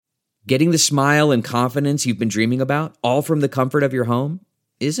Getting the smile and confidence you've been dreaming about, all from the comfort of your home,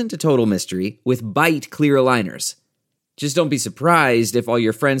 isn't a total mystery with Bite clear aligners. Just don't be surprised if all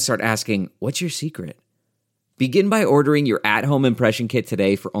your friends start asking, "What's your secret?" Begin by ordering your at-home impression kit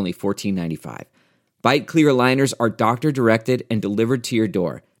today for only $14.95. Bite clear aligners are doctor-directed and delivered to your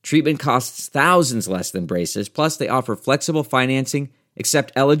door. Treatment costs thousands less than braces, plus they offer flexible financing,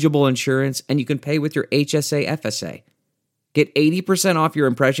 accept eligible insurance, and you can pay with your HSA FSA. Get 80% off your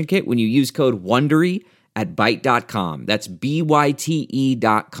impression kit when you use code WONDERY at Byte.com. That's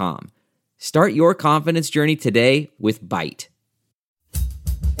BYTE.com. Start your confidence journey today with Byte.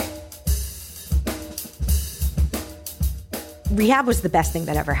 Rehab was the best thing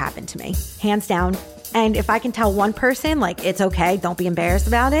that ever happened to me, hands down. And if I can tell one person, like, it's okay, don't be embarrassed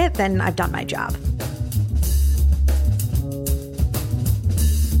about it, then I've done my job.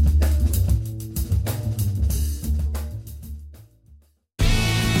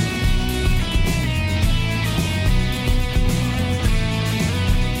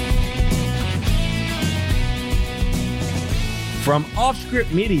 From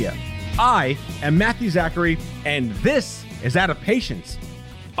Offscript Media, I am Matthew Zachary, and this is Out of Patience.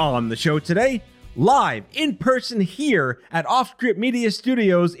 On the show today, live in person here at Offscript Media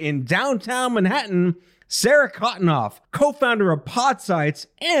Studios in downtown Manhattan, Sarah Cotenoff, co-founder of Podsites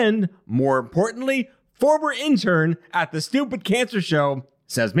and, more importantly, former intern at the Stupid Cancer Show,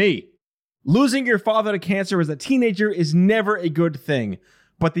 says me. Losing your father to cancer as a teenager is never a good thing,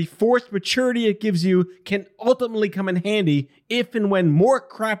 but the forced maturity it gives you can ultimately come in handy if and when more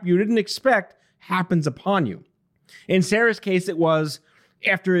crap you didn't expect happens upon you. In Sarah's case, it was,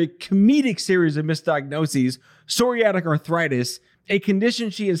 after a comedic series of misdiagnoses, psoriatic arthritis, a condition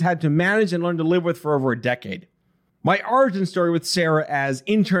she has had to manage and learn to live with for over a decade. My origin story with Sarah as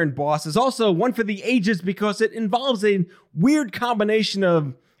intern boss is also one for the ages because it involves a weird combination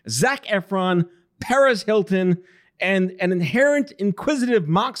of Zac Efron, Perez Hilton, and an inherent inquisitive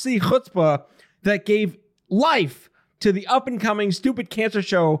moxie chutzpah that gave life to the up-and-coming Stupid Cancer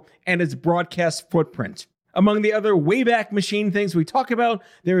Show and its broadcast footprint. Among the other Wayback Machine things we talk about,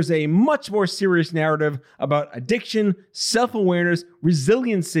 there is a much more serious narrative about addiction, self-awareness,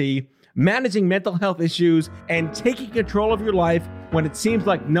 resiliency, managing mental health issues, and taking control of your life when it seems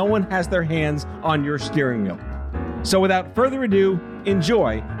like no one has their hands on your steering wheel. So without further ado,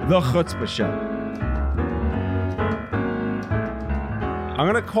 enjoy The Chutzpah Show.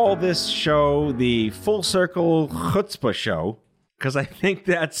 I'm going to call this show the Full Circle Chutzpah Show because I think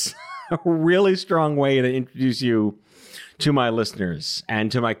that's a really strong way to introduce you to my listeners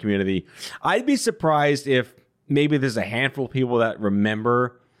and to my community. I'd be surprised if maybe there's a handful of people that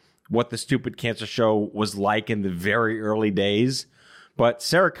remember what the Stupid Cancer Show was like in the very early days. But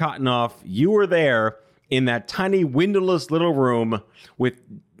Sarah Cotenoff, you were there in that tiny windowless little room with,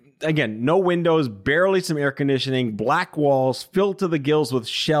 again, no windows, barely some air conditioning, black walls filled to the gills with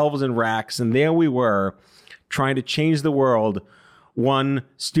shelves and racks. And there we were trying to change the world one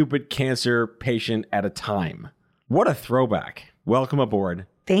stupid cancer patient at a time. What a throwback. Welcome aboard.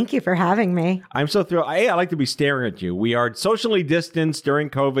 Thank you for having me. I'm so thrilled. I like to be staring at you. We are socially distanced during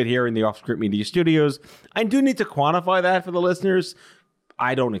COVID here in the Offscript Media Studios. I do need to quantify that for the listeners.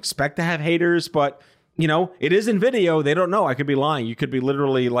 I don't expect to have haters, but you know, it is in video. They don't know. I could be lying. You could be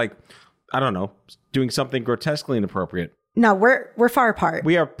literally like, I don't know, doing something grotesquely inappropriate. No, we're far apart.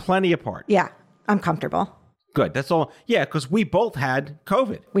 We are plenty apart. Yeah, I'm comfortable. Good. That's all. Yeah, because we both had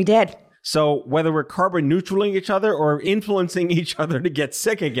COVID. We did. So whether we're carbon neutraling each other or influencing each other to get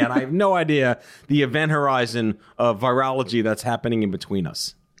sick again, I have no idea the event horizon of virology that's happening in between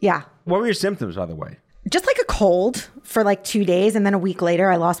us. Yeah. What were your symptoms, by the way? Just like a cold for like 2 days. And then a week later,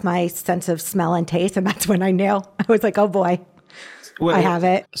 I lost my sense of smell and taste. And that's when I knew. I was like, oh boy, I have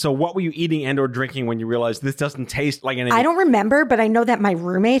it. So what were you eating and or drinking when you realized this doesn't taste like anything? I don't remember, but I know that my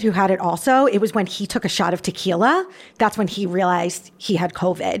roommate who had it also, it was when he took a shot of tequila. That's when he realized he had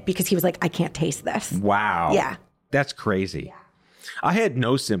COVID because he was like, I can't taste this. Wow. Yeah. That's crazy. Yeah. I had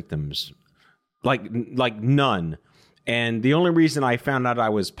no symptoms, like none. And the only reason I found out I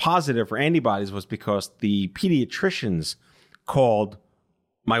was positive for antibodies was because the pediatricians called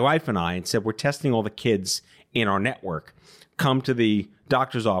my wife and I and said, we're testing all the kids in our network. Come to the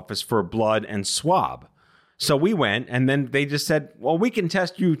doctor's office for blood and swab. So we went, and then they just said, well, we can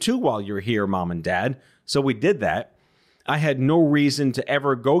test you too while you're here, Mom and Dad. So we did that. I had no reason to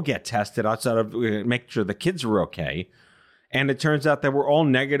ever go get tested outside of making sure the kids were okay. And it turns out that we're all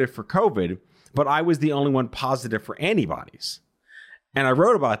negative for COVID. But I was the only one positive for antibodies. And I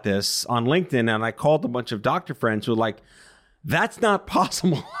wrote about this on LinkedIn, and I called a bunch of doctor friends who were like, that's not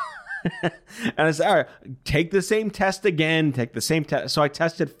possible. And I said, all right, take the same test again, take the same test. So I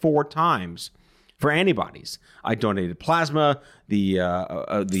tested 4 times for antibodies. I donated plasma, So did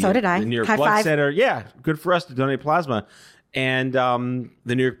I. The New York High Blood five. Center. Yeah, good for us to donate plasma. And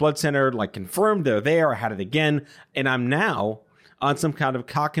the New York Blood Center like confirmed they're there. I had it again. And I'm now on some kind of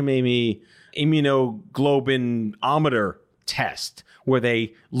cockamamie immunoglobulinometer test where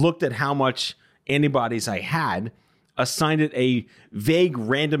they looked at how much antibodies I had, assigned it a vague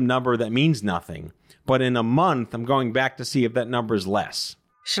random number that means nothing. But in a month, I'm going back to see if that number is less.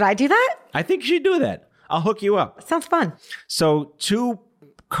 Should I do that? I think you should do that. I'll hook you up. Sounds fun. So 2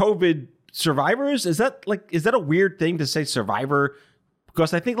 COVID survivors, is that a weird thing to say survivor?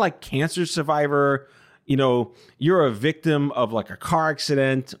 Because I think like cancer survivor, you're a victim of like a car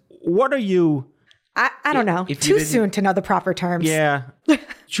accident. What are you? I don't know. Too soon to know the proper terms. Yeah.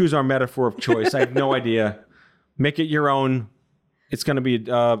 Choose our metaphor of choice. I have no idea. Make it your own. It's going to be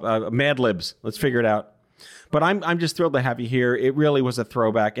Mad Libs. Let's figure it out. But I'm just thrilled to have you here. It really was a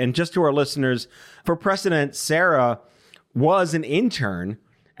throwback. And just to our listeners, for precedent, Sarah was an intern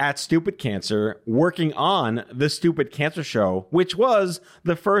at Stupid Cancer working on the Stupid Cancer Show, which was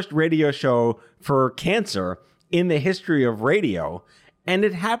the first radio show for cancer in the history of radio. And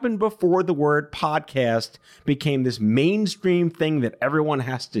it happened before the word podcast became this mainstream thing that everyone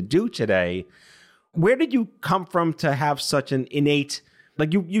has to do today. Where did you come from to have such an innate,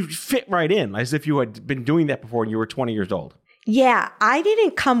 like you fit right in as if you had been doing that before and you were 20 years old? Yeah, I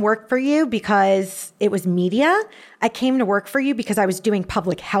didn't come work for you because it was media. I came to work for you because I was doing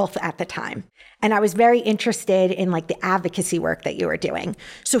public health at the time. And I was very interested in like the advocacy work that you were doing.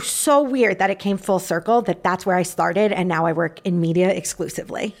 So weird that it came full circle that that's where I started. And now I work in media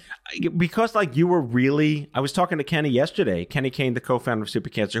exclusively. Because like you were really, I was talking to Kenny yesterday, Kenny Kane, the co-founder of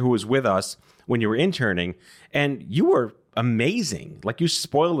Stupid Cancer, who was with us when you were interning, and you were amazing. Like you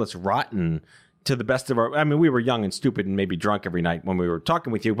spoiled us rotten to the best of our, I mean, we were young and stupid and maybe drunk every night when we were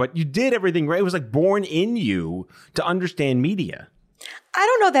talking with you, but you did everything right. It was like born in you to understand media. I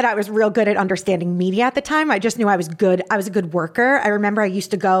don't know that I was real good at understanding media at the time. I just knew I was good. I was a good worker. I remember I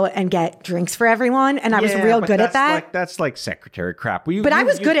used to go and get drinks for everyone, and I was real good at that. That's like secretary crap. But I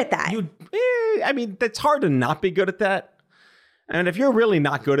was good at that. I mean, it's hard to not be good at that. And if you're really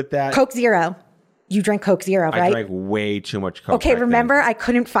not good at that. Coke Zero. You drank Coke Zero, right? I drank way too much Coke. Okay, remember I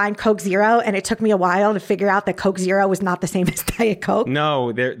couldn't find Coke Zero, and it took me a while to figure out that Coke Zero was not the same as Diet Coke.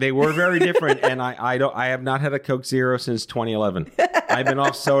 No, they were very different, and I have not had a Coke Zero since 2011. I've been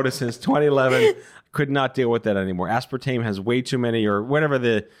off soda since 2011. Could not deal with that anymore. Aspartame has way too many, or whatever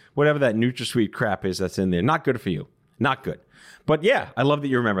that NutraSweet crap is that's in there. Not good for you. Not good. But yeah, I love that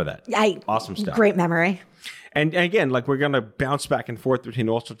you remember that. Awesome stuff. Great memory. And again, like we're going to bounce back and forth between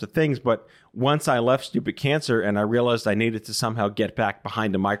all sorts of things. But once I left Stupid Cancer and I realized I needed to somehow get back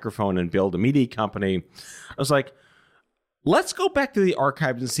behind a microphone and build a media company, I was like, let's go back to the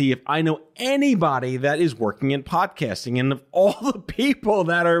archives and see if I know anybody that is working in podcasting. And of all the people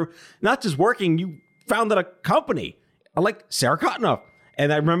that are not just working, you founded a company. I like Sarah Cotenoff.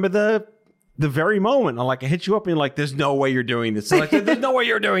 And I remember the very moment, I hit you up and you're like, there's no way you're doing this. I'm like, there's no way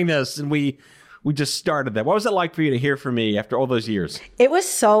you're doing this. And we just started that. What was it like for you to hear from me after all those years? It was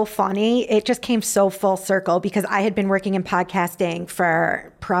so funny. It just came so full circle because I had been working in podcasting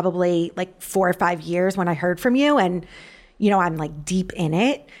for probably like 4 or 5 years when I heard from you. And, I'm like deep in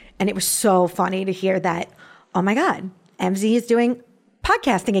it. And it was so funny to hear that, oh my God, MZ is doing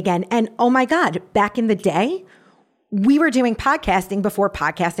podcasting again. And oh my God, back in the day, we were doing podcasting before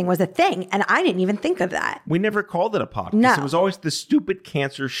podcasting was a thing. And I didn't even think of that. We never called it a podcast. No. It was always the Stupid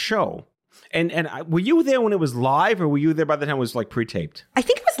Cancer Show. And were you there when it was live, or were you there by the time it was like pre-taped? I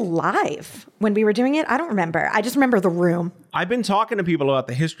think it was live when we were doing it. I don't remember. I just remember the room. I've been talking to people about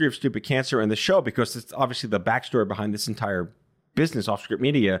the history of Stupid Cancer and the show because it's obviously the backstory behind this entire business, Off-Script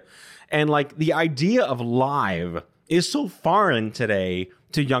Media. And like the idea of live is so foreign today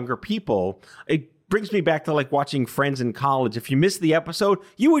to younger people. It brings me back to like watching Friends in college. If you missed the episode,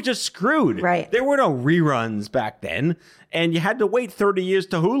 you were just screwed. Right. There were no reruns back then. And you had to wait 30 years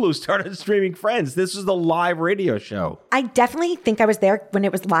till Hulu started streaming Friends. This was the live radio show. I definitely think I was there when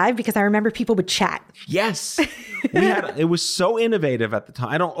it was live because I remember people would chat. Yes. It was so innovative at the time.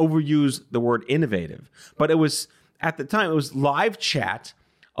 I don't overuse the word innovative, but it was at the time, it was live chat,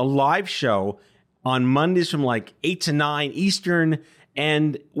 a live show on Mondays from like 8 to 9 Eastern.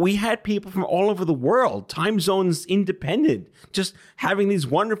 And we had people from all over the world, time zones independent, just having these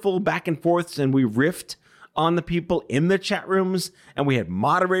wonderful back and forths. And we riffed on the people in the chat rooms, and we had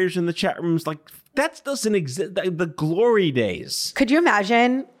moderators in the chat rooms. Like that doesn't exist. The glory days. Could you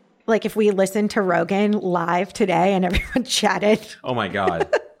imagine like if we listened to Rogan live today and everyone chatted? Oh my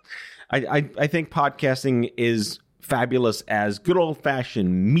God. I think podcasting is fabulous as good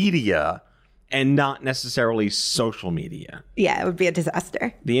old-fashioned media and not necessarily social media. Yeah, it would be a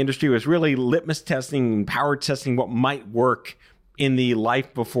disaster. The industry was really litmus testing, power testing what might work in the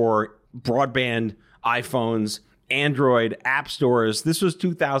life before broadband, iPhones, Android, app stores. This was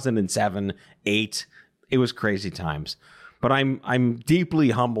 2007, 8. It was crazy times. But I'm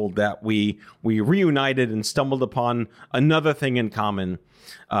deeply humbled that we reunited and stumbled upon another thing in common,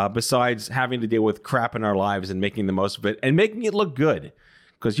 besides having to deal with crap in our lives and making the most of it and making it look good.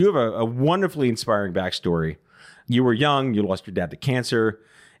 Because you have a wonderfully inspiring backstory. You were young, you lost your dad to cancer,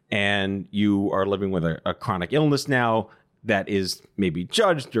 and you are living with a chronic illness now that is maybe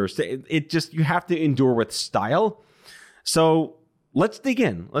judged or you have to endure with style. So let's dig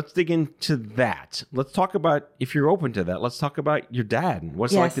in. Let's dig into that. Let's talk about, if you're open to that, let's talk about your dad and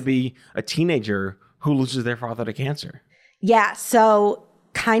what's it like to be a teenager who loses their father to cancer. Yeah, so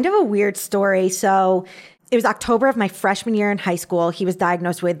kind of a weird story. So it was October of my freshman year in high school. He was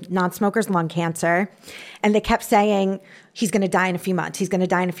diagnosed with non-smoker's lung cancer. And they kept saying, he's going to die in a few months. He's going to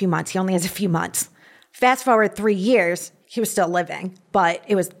die in a few months. He only has a few months. Fast forward 3 years, he was still living. But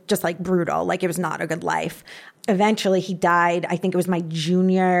it was just like brutal. Like it was not a good life. Eventually, he died. I think it was my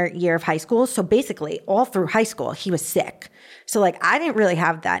junior year of high school. So basically, all through high school, he was sick. So like I didn't really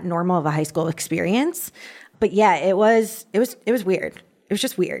have that normal of a high school experience. But yeah, it was weird. It was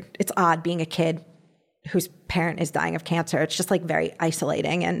just weird. It's odd being a kid whose parent is dying of cancer. It's just like very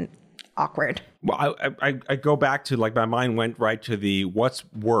isolating and awkward. Well, I go back to, like, my mind went right to the what's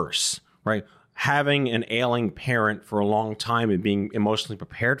worse, right? Having an ailing parent for a long time and being emotionally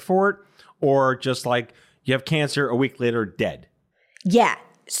prepared for it, or just like you have cancer, a week later, dead. Yeah.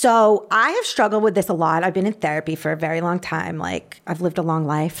 So I have struggled with this a lot. I've been in therapy for a very long time. Like I've lived a long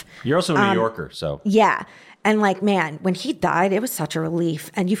life. You're also a New Yorker, so. Yeah. And like, man, when he died, it was such a relief.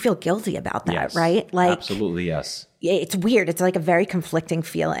 And you feel guilty about that, yes, right? Like, absolutely, yes. It's weird. It's like a very conflicting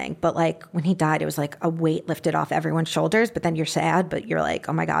feeling. But like when he died, it was like a weight lifted off everyone's shoulders. But then you're sad, but you're like,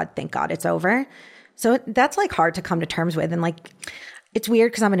 oh my God, thank God it's over. So that's like hard to come to terms with. And like, it's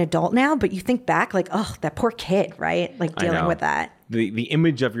weird because I'm an adult now, but you think back like, oh, that poor kid, right? Like dealing with that. The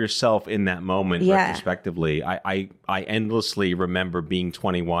image of yourself in that moment, retrospectively, I endlessly remember being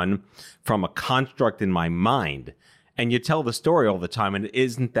 21 from a construct in my mind. And you tell the story all the time, and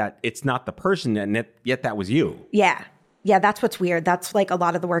it's not the person, and yet that was you. Yeah. Yeah, that's what's weird. That's like a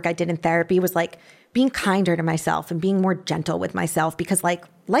lot of the work I did in therapy was like being kinder to myself and being more gentle with myself because like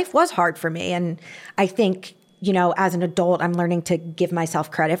life was hard for me. And I think, you know, as an adult, I'm learning to give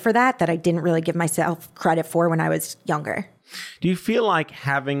myself credit for that I didn't really give myself credit for when I was younger. Do you feel like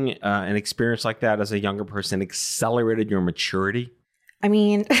having an experience like that as a younger person accelerated your maturity? I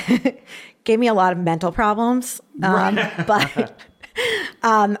mean, gave me a lot of mental problems, but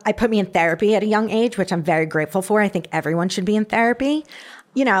I put me in therapy at a young age, which I'm very grateful for. I think everyone should be in therapy.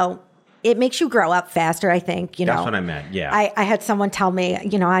 You know, it makes you grow up faster, I think. You know, that's what I meant, yeah. I had someone tell me,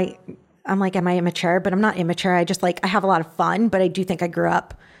 you know, I'm like, am I immature? But I'm not immature. I just like, I have a lot of fun, but I do think I grew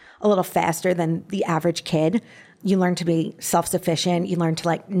up a little faster than the average kid. You learn to be self-sufficient. You learn to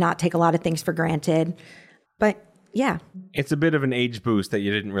like not take a lot of things for granted. But yeah. It's a bit of an age boost that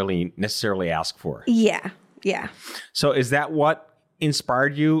you didn't really necessarily ask for. Yeah. Yeah. So is that what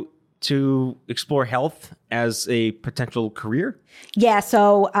inspired you to explore health as a potential career? Yeah.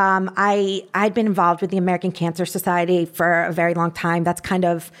 So I'd been involved with the American Cancer Society for a very long time. That's kind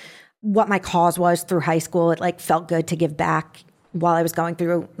of what my cause was through high school. It like felt good to give back while I was going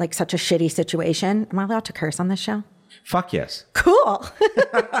through like such a shitty situation. Am I allowed to curse on this show? Fuck yes. Cool.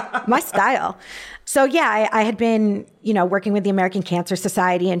 My style. So yeah, I had been, you know, working with the American Cancer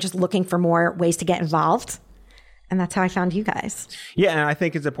Society and just looking for more ways to get involved. And that's how I found you guys. Yeah, and I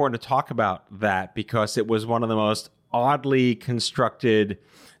think it's important to talk about that because it was one of the most oddly constructed,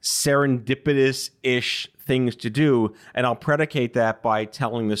 serendipitous-ish things to do. And I'll predicate that by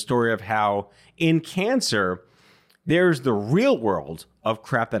telling the story of how in cancer, there's the real world of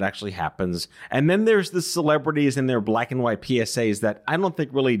crap that actually happens. And then there's the celebrities and their black and white PSAs that I don't think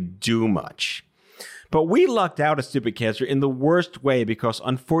really do much. But we lucked out at Stupid Cancer in the worst way because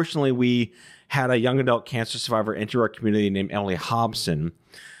unfortunately we had a young adult cancer survivor enter our community named Emily Hobson.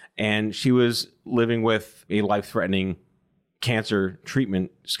 And she was living with a life-threatening cancer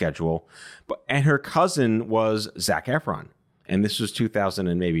treatment schedule. And her cousin was Zac Efron. And this was 2000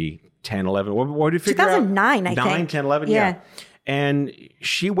 and maybe 10, 11. What did you figure 2009, out? 9, 10, 11, yeah. And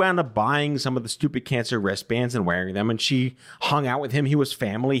she wound up buying some of the Stupid Cancer wristbands and wearing them. And she hung out with him. He was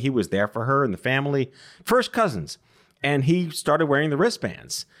family. He was there for her and the family. First cousins. And he started wearing the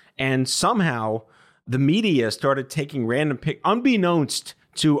wristbands. And somehow the media started taking random unbeknownst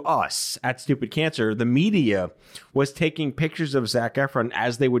to us at Stupid Cancer, the media was taking pictures of Zac Efron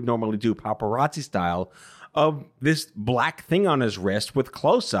as they would normally do, paparazzi style, of this black thing on his wrist with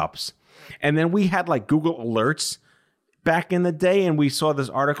close-ups. And then we had like Google alerts back in the day, and we saw this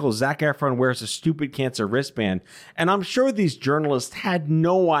article, Zac Efron wears a Stupid Cancer wristband. And I'm sure these journalists had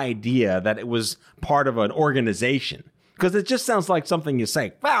no idea that it was part of an organization, because it just sounds like something you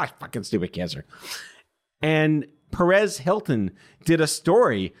say, fucking Stupid Cancer. And Perez Hilton did a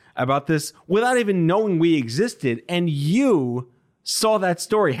story about this without even knowing we existed, and you saw that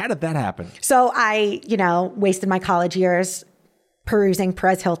story. How did that happen? So I, wasted my college years perusing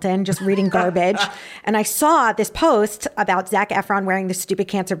Perez Hilton, just reading garbage. And I saw this post about Zac Efron wearing the Stupid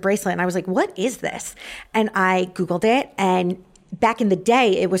Cancer bracelet. And I was like, what is this? And I Googled it. And back in the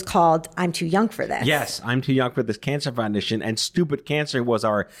day, it was called I'm Too Young for This. Yes, I'm Too Young for This Cancer Foundation. And Stupid Cancer was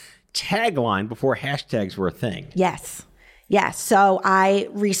our tagline before hashtags were a thing. Yes. So I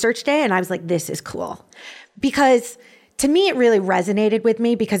researched it and I was like, this is cool. Because to me, it really resonated with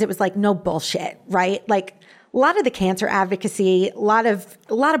me because it was like no bullshit, right? Like a lot of the cancer advocacy, a lot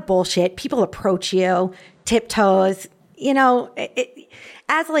of bullshit. People approach you, tiptoes,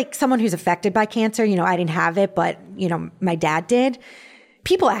 as like someone who's affected by cancer, I didn't have it, but my dad did.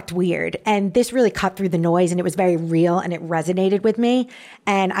 People act weird, and this really cut through the noise, and it was very real, and it resonated with me.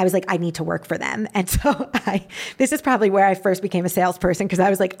 And I was like, I need to work for them. And so this is probably where I first became a salesperson, because I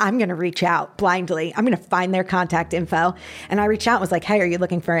was like, I'm going to reach out blindly. I'm going to find their contact info. And I reached out and was like, hey, are you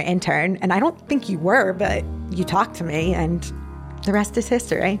looking for an intern? And I don't think you were, but you talked to me, and the rest is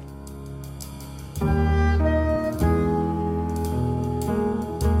history.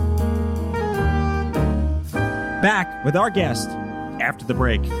 Back with our guest after the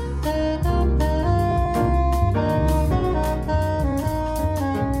break.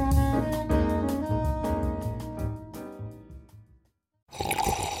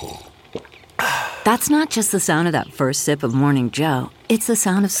 That's not just the sound of that first sip of Morning Joe. It's the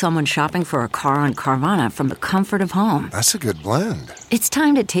sound of someone shopping for a car on Carvana from the comfort of home. That's a good blend. It's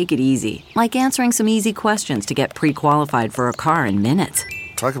time to take it easy, like answering some easy questions to get pre-qualified for a car in minutes.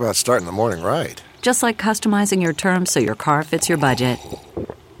 Talk about starting the morning right. Just like customizing your terms so your car fits your budget.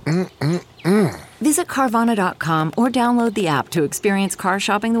 Visit Carvana.com or download the app to experience car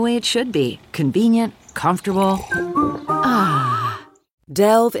shopping the way it should be. Convenient, comfortable.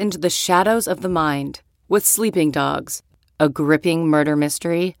 Delve into the shadows of the mind with Sleeping Dogs, a gripping murder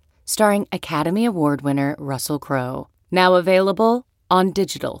mystery starring Academy Award winner Russell Crowe. Now available on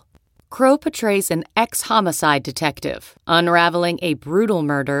digital. Crowe portrays an ex-homicide detective unraveling a brutal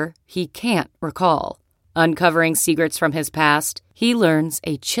murder he can't recall. Uncovering secrets from his past, he learns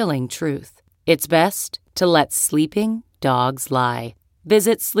a chilling truth. It's best to let sleeping dogs lie.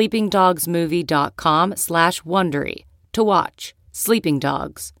 Visit sleepingdogsmovie.com/Wondery to watch Sleeping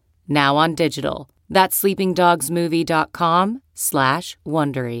Dogs, now on digital. That's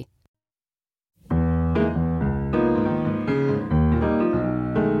sleepingdogsmovie.com/Wondery.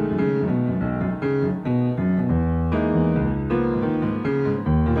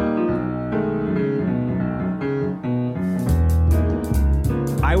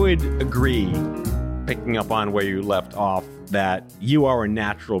 I would agree, picking up on where you left off, that you are a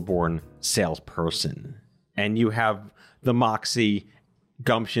natural-born salesperson, and you have the moxie,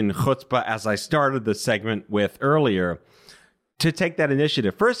 gumption, chutzpah, as I started the segment with earlier, to take that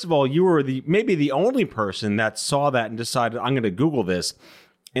initiative. First of all, you were maybe the only person that saw that and decided, I'm going to Google this,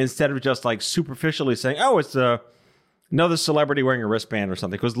 instead of just like superficially saying, oh, it's another celebrity wearing a wristband or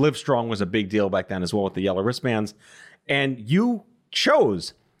something, because Live Strong was a big deal back then as well with the yellow wristbands. And you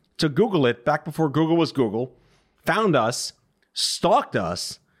chose to Google it back before Google was Google, found us, stalked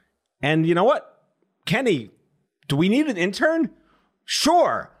us, and you know what? Kenny, do we need an intern?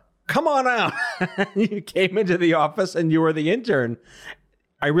 Sure. Come on out. You came into the office and you were the intern.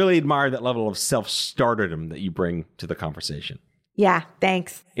 I really admire that level of self-starterdom that you bring to the conversation. Yeah,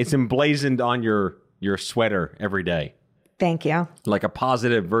 thanks. It's emblazoned on your sweater every day. Thank you. Like a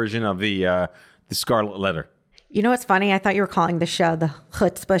positive version of the Scarlet Letter. You know what's funny? I thought you were calling the show the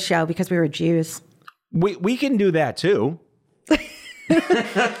Chutzpah show because we were Jews. We can do that too.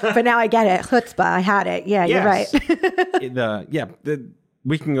 But now I get it. Chutzpah. I had it. Yeah, yes. You're right.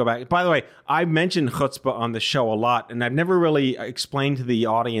 We can go back. By the way, I mentioned chutzpah on the show a lot, and I've never really explained to the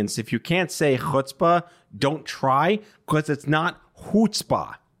audience, if you can't say chutzpah, don't try, because it's not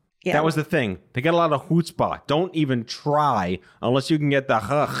chutzpah. Yeah. That was the thing. They get a lot of chutzpah. Don't even try unless you can get the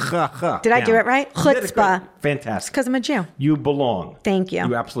Did I do it right? Chutzpah. Fantastic. It's because I'm a Jew. You belong. Thank you.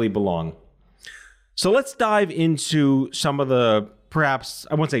 You absolutely belong. So let's dive into some of the, perhaps,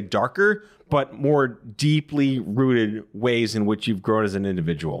 I won't say darker, but more deeply rooted ways in which you've grown as an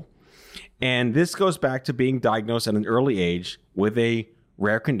individual. And this goes back to being diagnosed at an early age with a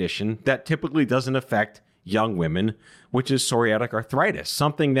rare condition that typically doesn't affect young women, which is psoriatic arthritis,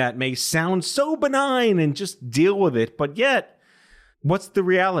 something that may sound so benign and just deal with it. But yet, what's the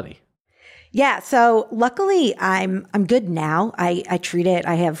reality? Yeah. So luckily I'm good now. I treat it.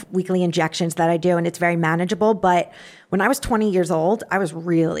 I have weekly injections that I do and it's very manageable. But when I was 20 years old, I was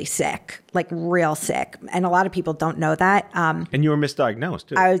really sick, like real sick. And a lot of people don't know that. And you were misdiagnosed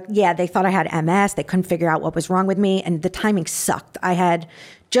too. They thought I had MS. They couldn't figure out what was wrong with me. And the timing sucked. I had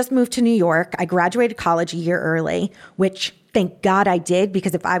just moved to New York. I graduated college a year early, which thank God I did,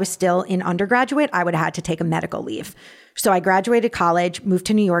 because if I was still in undergraduate, I would have had to take a medical leave. So I graduated college, moved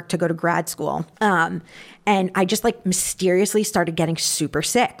to New York to go to grad school. And I just like mysteriously started getting super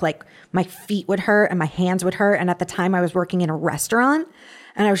sick. Like my feet would hurt and my hands would hurt. And at the time I was working in a restaurant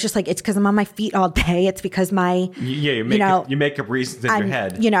and I was just like, it's because I'm on my feet all day. It's because you make up reasons in your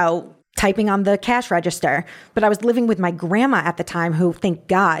head. Typing on the cash register. But I was living with my grandma at the time, who, thank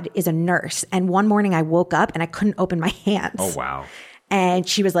God, is a nurse. And one morning I woke up and I couldn't open my hands. Oh, wow. And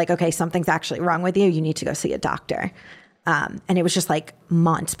she was like, okay, something's actually wrong with you. You need to go see a doctor. And it was just like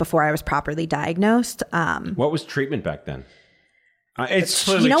months before I was properly diagnosed. What was treatment back then? It's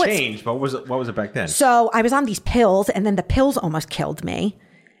clearly changed, but what was it back then? So I was on these pills and then the pills almost killed me.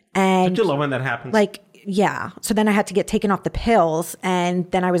 And don't you love when that happens? Yeah. So then I had to get taken off the pills and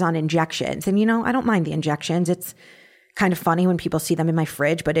then I was on injections. And, I don't mind the injections. It's kind of funny when people see them in my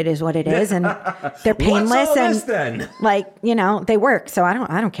fridge, but it is what it is. And they're painless. What's all this then? They work. So I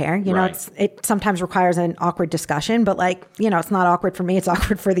don't care. Right. It sometimes requires an awkward discussion, but it's not awkward for me. It's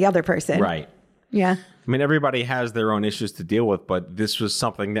awkward for the other person. Right. Yeah. I mean, everybody has their own issues to deal with, but this was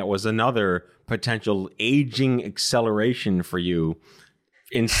something that was another potential aging acceleration for you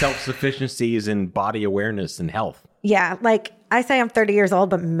in self-sufficiencies and body awareness and health. Yeah. Like I say I'm 30 years old,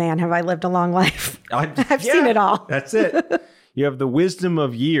 but man, have I lived a long life. I've seen it all. That's it. You have the wisdom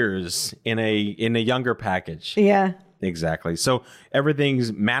of years in a younger package. Yeah. Exactly. So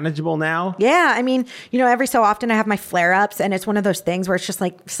everything's manageable now? Yeah. I mean, every so often I have my flare-ups and it's one of those things where it's just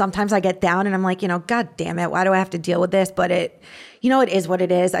like, sometimes I get down and I'm like, God damn it, why do I have to deal with this? But it is what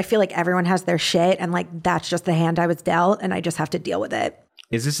it is. I feel like everyone has their shit and that's just the hand I was dealt and I just have to deal with it.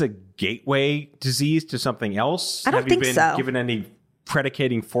 Is this a gateway disease to something else? I don't think so. Have you been given any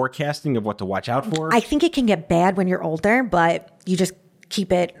predicating forecasting of what to watch out for? I think it can get bad when you're older, but you just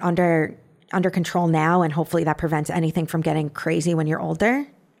keep it under control now, and hopefully that prevents anything from getting crazy when you're older.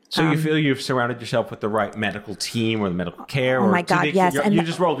 So you feel you've surrounded yourself with the right medical team or the medical care? Oh my God, yes. And you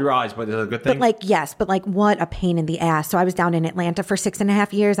just rolled your eyes, but it's a good thing? But what a pain in the ass. So I was down in Atlanta for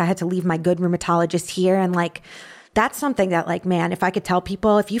 6.5 years. I had to leave my good rheumatologist here, and that's something that man, if I could tell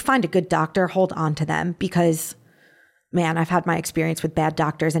people, if you find a good doctor, hold on to them, because man, I've had my experience with bad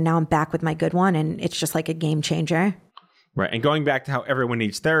doctors and now I'm back with my good one and it's just like a game changer. Right. And going back to how everyone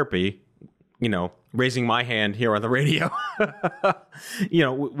needs therapy, raising my hand here on the radio,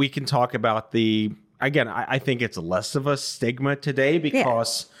 we can talk about I think it's less of a stigma today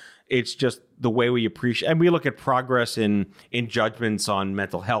because it's just the way we appreciate, and we look at progress in judgments on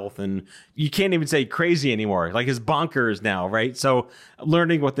mental health, and you can't even say crazy anymore. Like it's bonkers now, right? So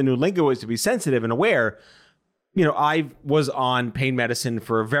learning what the new lingo is to be sensitive and aware. I was on pain medicine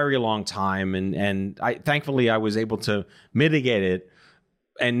for a very long time, and thankfully I was able to mitigate it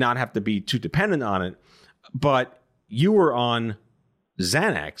and not have to be too dependent on it. But you were on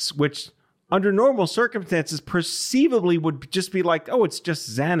Xanax, which under normal circumstances, perceivably would just be like, oh, it's just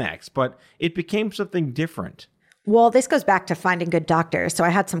Xanax, but it became something different. Well, this goes back to finding good doctors. So I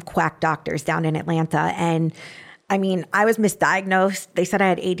had some quack doctors down in Atlanta, and I mean, I was misdiagnosed. They said I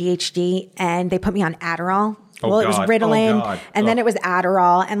had ADHD, and they put me on Adderall. It was Ritalin, and then it was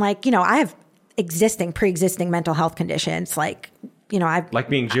Adderall. And I have pre-existing mental health conditions. Like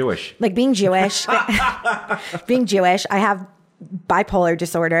being Jewish. Being Jewish. I have bipolar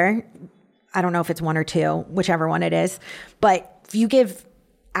disorder. I don't know if it's one or two, whichever one it is. But if you give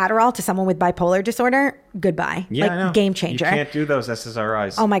Adderall to someone with bipolar disorder, goodbye. Yeah, game changer. You can't do those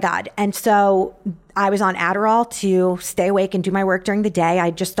SSRIs. Oh my God. And so I was on Adderall to stay awake and do my work during the day. I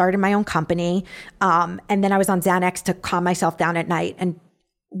just started my own company. And then I was on Xanax to calm myself down at night. And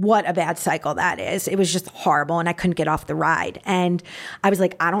what a bad cycle that is. It was just horrible and I couldn't get off the ride. And I was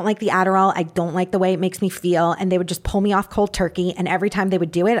like, I don't like the Adderall. I don't like the way it makes me feel. And they would just pull me off cold turkey. And every time they would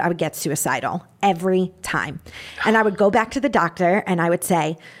do it, I would get suicidal. Every time. And I would go back to the doctor and I would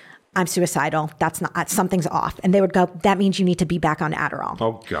say, I'm suicidal. Something's off. And they would go, that means you need to be back on Adderall.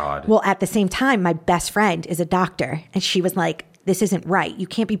 Oh God. Well, at the same time, my best friend is a doctor. And she was like, this isn't right. You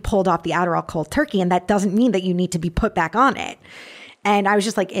can't be pulled off the Adderall cold turkey. And that doesn't mean that you need to be put back on it. And I was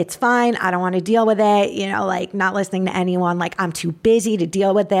just like, it's fine. I don't want to deal with it. You know, like not listening to anyone. Like I'm too busy to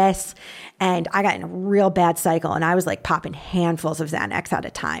deal with this. And I got in a real bad cycle. And I was like popping handfuls of Xanax at a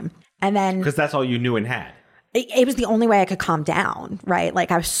time. And then because that's all you knew and had. It was the only way I could calm down, right?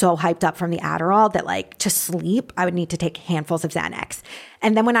 Like I was so hyped up from the Adderall that like to sleep, I would need to take handfuls of Xanax.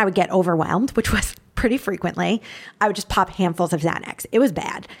 And then when I would get overwhelmed, which was pretty frequently, I would just pop handfuls of Xanax. It was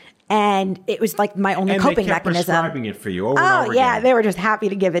bad. And it was like my only coping mechanism. Prescribing it for you over and over yeah, again. they were just happy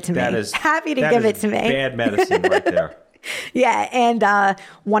to give it to me. Happy to give it to me. Bad medicine right there. Yeah, and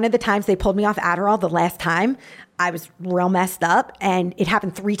one of the times they pulled me off Adderall, the last time, I was real messed up, and it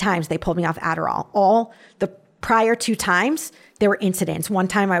happened 3 times they pulled me off Adderall. All the prior 2 times, there were incidents. One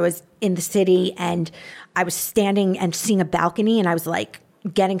time I was in the city, and I was standing and seeing a balcony, and I was like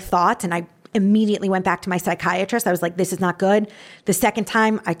getting thoughts, and I immediately went back to my psychiatrist. I was like, this is not good. The second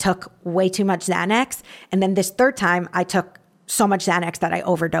time, I took way too much Xanax, and then this third time, I took so much Xanax that I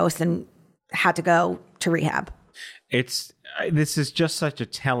overdosed and had to go to rehab. This is just such a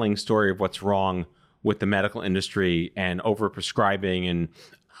telling story of what's wrong with the medical industry and overprescribing and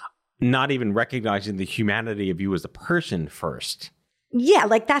not even recognizing the humanity of you as a person first. Yeah,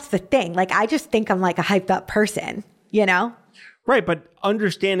 like that's the thing. Like I just think I'm like a hyped up person, you know? Right, but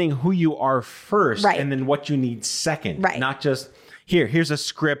understanding who you are first right. and then what you need second. Right. Not just, here's a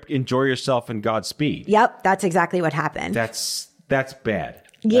script, enjoy yourself and Godspeed. Yep, that's exactly what happened. That's bad.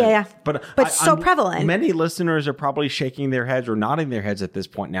 Yeah, but so prevalent. Many listeners are probably shaking their heads or nodding their heads at this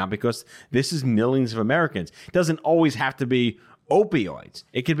point now because this is millions of Americans. It doesn't always have to be opioids.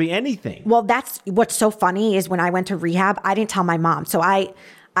 It could be anything. Well, that's what's so funny is when I went to rehab, I didn't tell my mom. So I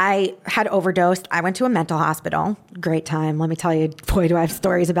had overdosed. I went to a mental hospital. Great time. Let me tell you, boy, do I have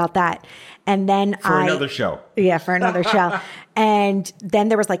stories about that. And then another show. Yeah, for another show. And then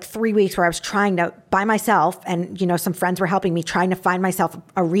there was like 3 weeks where I was trying to, by myself, and, you know, some friends were helping me, trying to find myself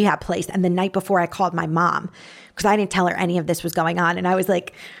a rehab place. And the night before I called my mom, because I didn't tell her any of this was going on. And I was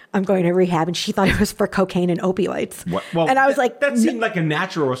like, I'm going to rehab. And she thought it was for cocaine and opioids. Well, and I was like, that seemed like a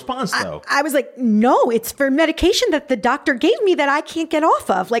natural response, though. I was like, no, it's for medication that the doctor gave me that I can't get off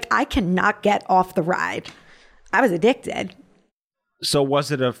of. Like, I cannot get off the ride. I was addicted. So was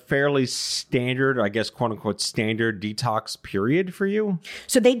it a fairly standard, I guess, quote unquote, standard detox period for you?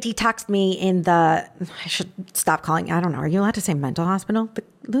 So they detoxed me in I should stop calling, I don't know. Are you allowed to say mental hospital? The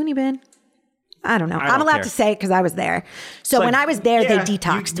loony bin? I don't know. I'm allowed to say it because I was there. So when I was there, they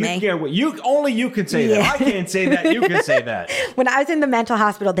detoxed me. Yeah, only you can say that. I can't say that. You can say that. When I was in the mental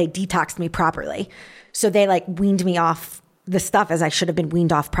hospital, they detoxed me properly. So they like weaned me off the stuff as I should have been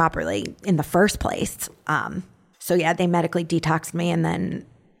weaned off properly in the first place. So yeah, they medically detoxed me and then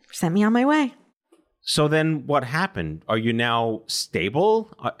sent me on my way. So then what happened? Are you now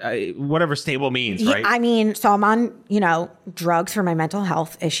stable? Whatever stable means, right? I mean, so I'm on, drugs for my mental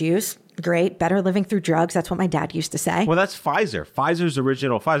health issues. Great. Better living through drugs. That's what my dad used to say. Well, that's Pfizer.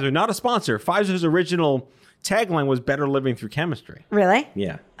 Pfizer, not a sponsor. Pfizer's original tagline was better living through chemistry. Really?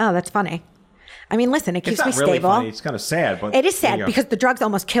 Yeah. Oh, that's funny. I mean, listen, it keeps me really stable. Funny. It's kind of sad, but it is sad because the drugs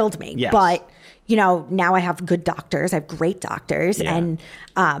almost killed me. Yes. But, now I have good doctors. I have great doctors. Yeah. And,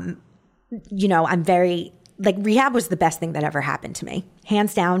 I'm very, rehab was the best thing that ever happened to me.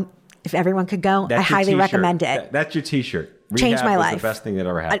 Hands down, if everyone could go, I highly recommend it. That's your t-shirt. Changed my life. Was the best thing that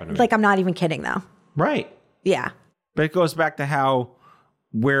ever happened to me. I'm not even kidding, though. Right. Yeah. But it goes back to how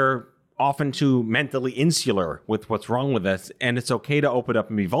we're often too mentally insular with what's wrong with us, and it's okay to open up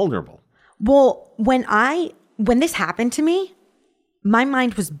and be vulnerable. Well, when this happened to me, my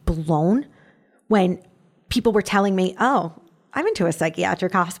mind was blown when people were telling me, oh, I'm into a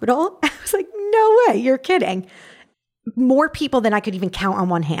psychiatric hospital. I was like, no way, you're kidding. More people than I could even count on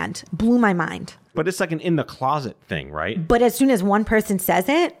one hand. Blew my mind. But it's like an in the closet thing, right? But as soon as one person says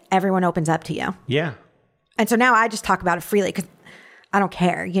it, everyone opens up to you. Yeah. And so now I just talk about it freely because I don't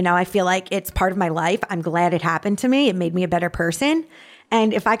care. I feel like it's part of my life. I'm glad it happened to me. It made me a better person.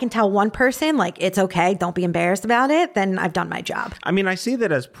 And if I can tell one person, it's okay, don't be embarrassed about it, then I've done my job. I mean, I see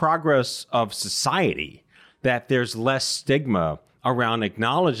that as progress of society, that there's less stigma around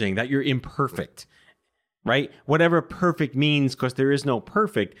acknowledging that you're imperfect. Right? Whatever perfect means, because there is no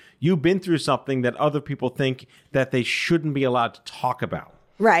perfect. You've been through something that other people think that they shouldn't be allowed to talk about.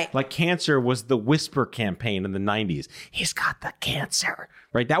 Right. Like cancer was the whisper campaign in the 90s. He's got the cancer.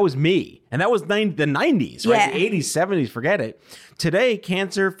 Right? That was me. And that was the 90s, right? Yeah. The 80s, 70s, forget it. Today,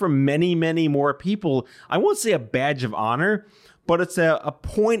 cancer for many, many more people, I won't say a badge of honor, but it's a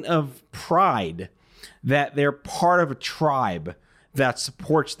point of pride that they're part of a tribe that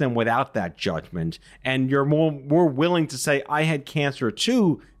supports them without that judgment. And you're more willing to say, I had cancer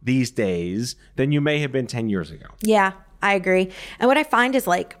too these days than you may have been 10 years ago. Yeah, I agree. And what I find is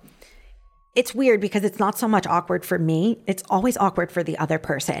like, it's weird because it's not so much awkward for me. It's always awkward for the other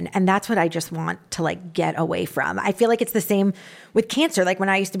person. And that's what I just want to like get away from. I feel like it's the same with cancer. Like when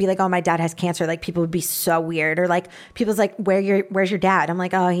I used to be like, oh, my dad has cancer, like people would be so weird. Or like people's like, where's your dad? I'm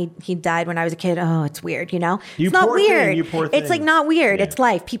like, oh, he died when I was a kid. Oh, it's weird, you know? It's not weird. It's like not weird. Yeah. It's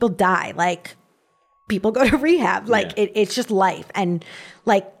life. People die. Like people go to rehab. Like it's just life. And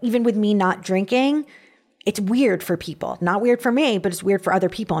like even with me not drinking, it's weird for people. Not weird for me, but it's weird for other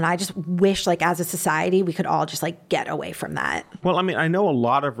people. And I just wish, like, as a society, we could all just, like, get away from that. Well, I mean, I know a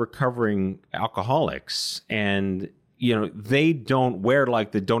lot of recovering alcoholics, and, you know, they don't wear,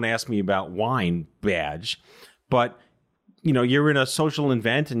 like, the don't ask me about wine badge. But, you know, you're in a social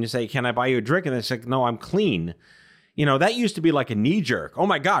event, and you say, can I buy you a drink? And they say, no, I'm clean. You know, that used to be like a knee jerk. Oh,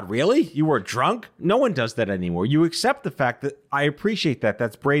 my God, really? You were drunk? No one does that anymore. You accept the fact that I appreciate that.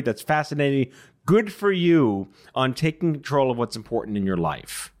 That's brave. That's fascinating. Good for you on taking control of what's important in your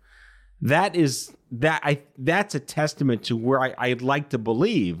life. That's a testament to where I'd like to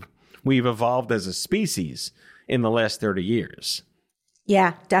believe we've evolved as a species in the last 30 years.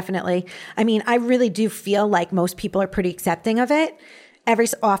 Yeah, definitely. I mean, I really do feel like most people are pretty accepting of it. Every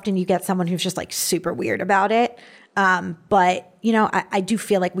so often you get someone who's just like super weird about it. But, you know, I do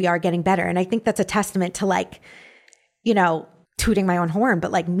feel like we are getting better. And I think that's a testament to like, you know, tooting my own horn,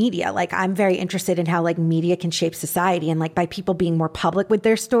 but like media, like I'm very interested in how like media can shape society, and like by people being more public with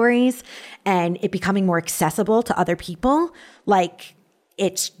their stories and it becoming more accessible to other people, like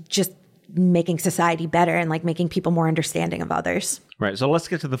it's just making society better and like making people more understanding of others. Right. So let's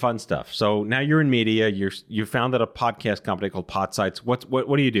get to the fun stuff. So now you're in media. You founded a podcast company called Podsights. What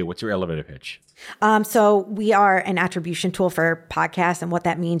do you do? What's your elevator pitch? So we are an attribution tool for podcasts, and what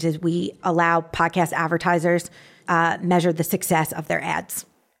that means is we allow podcast advertisers measure the success of their ads.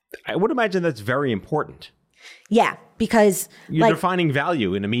 I would imagine that's very important. Yeah, because you're defining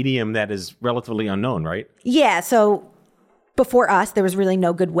value in a medium that is relatively unknown, right? Yeah. So before us, there was really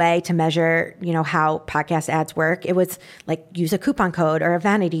no good way to measure, you know, how podcast ads work. It was like use a coupon code or a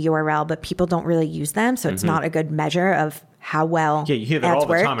vanity URL, but people don't really use them. So it's not a good measure of how well you hear that ads all the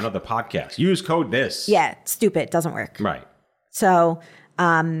work. time in other podcasts. Use code this. Yeah, it's stupid. It doesn't work. Right. So,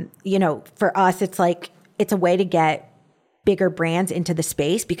 you know, for us, it's like, it's a way to get bigger brands into the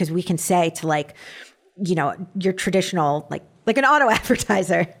space, because we can say to like, you know, your traditional, like an auto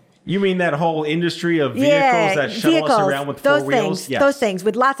advertiser. You mean that whole industry of vehicles that shuttle us around with four wheels? Yes. Those things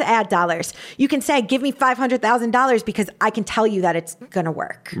with lots of ad dollars. You can say, give me $500,000 because I can tell you that it's going to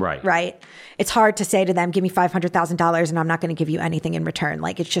work. Right. Right. It's hard to say to them, give me $500,000 and I'm not going to give you anything in return.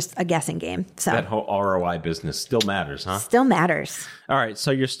 Like it's just a guessing game. So that whole ROI business still matters, huh? Still matters. All right.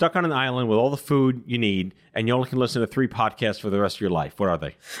 So you're stuck on an island with all the food you need, and you only can listen to 3 podcasts for the rest of your life. What are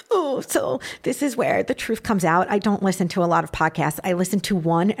they? Oh, so this is where the truth comes out. I don't listen to a lot of podcasts. I listen to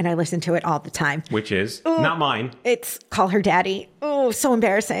one, and I listen to it all the time. Which is? Not mine. It's Call Her Daddy. Oh, so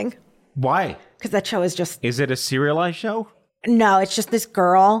embarrassing. Why? Because that show is just... Is it a serialized show? No, it's just this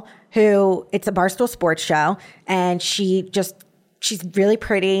girl who... It's a Barstool Sports show, and she's really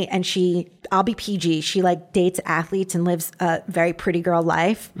pretty, and I'll be PG. She like dates athletes and lives a very pretty girl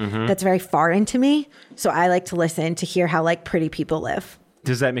life. That's very foreign to me. So I like to listen to hear how like pretty people live.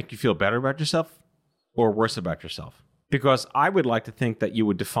 Does that make you feel better about yourself or worse about yourself? Because I would like to think that you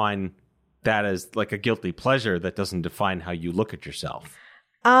would define that as like a guilty pleasure that doesn't define how you look at yourself.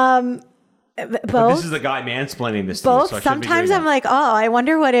 Both. But this is the guy mansplaining this Both. to me, so Sometimes I'm like, oh, I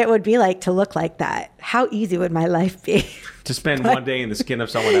wonder what it would be like to look like that. How easy would my life be? To spend one day in the skin of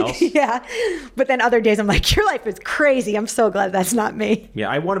someone else? Yeah. But then other days I'm like, your life is crazy. I'm so glad that's not me. Yeah,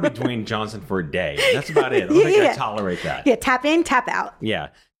 I want to be Dwayne Johnson for a day. That's about it. I don't think I tolerate that. Yeah, tap in, tap out. Yeah.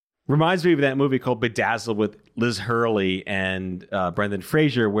 Reminds me of that movie called Bedazzled with Liz Hurley and Brendan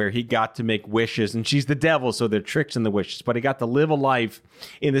Fraser, where he got to make wishes, and she's the devil, so there are tricks in the wishes, but he got to live a life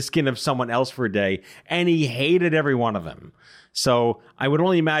in the skin of someone else for a day, and he hated every one of them. So I would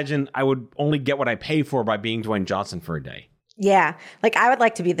only imagine I would only get what I pay for by being Dwayne Johnson for a day. Yeah. Like I would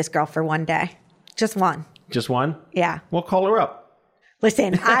like to be this girl for one day. Just one. Just one? Yeah. We'll call her up.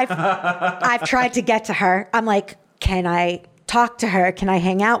 Listen, I've tried to get to her. I'm like, can I talk to her? Can I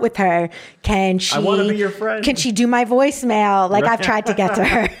hang out with her? Can she? I want to be your friend. Can she do my voicemail? Like I've tried to get to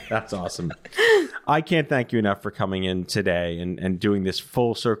her. That's awesome. I can't thank you enough for coming in today and doing this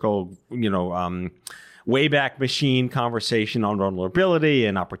full circle, Wayback Machine conversation on vulnerability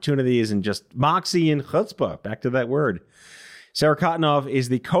and opportunities and just moxie and chutzpah. Back to that word. Sarah Cotenoff is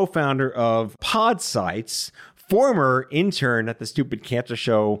the co-founder of Podsights. former intern at the Stupid Cancer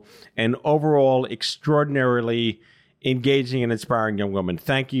Show, and overall extraordinarily engaging and inspiring young woman.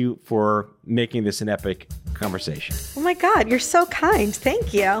 Thank you for making this an epic conversation. Oh my God, you're so kind.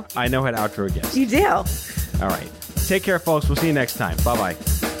 Thank you. I know how to outro a guest. You do. All right. Take care, folks. We'll see you next time. Bye-bye.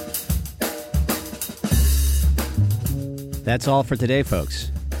 That's all for today,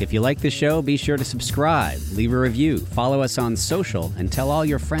 folks. If you like the show, be sure to subscribe, leave a review, follow us on social, and tell all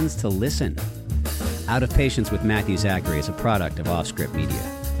your friends to listen. Out of Patience with Matthew Zachary is a product of Offscript Media.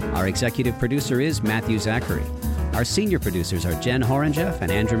 Our executive producer is Matthew Zachary. Our senior producers are Jen Horangeff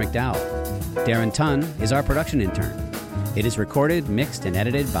and Andrew McDowell. Darren Tunn is our production intern. It is recorded, mixed, and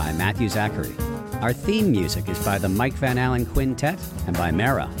edited by Matthew Zachary. Our theme music is by the Mike Van Allen Quintet and by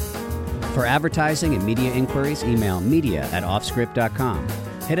Mara. For advertising and media inquiries, email media@offscript.com.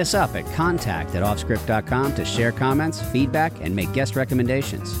 Hit us up at contact@offscript.com to share comments, feedback, and make guest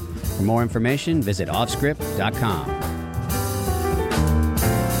recommendations. For more information, visit offscript.com.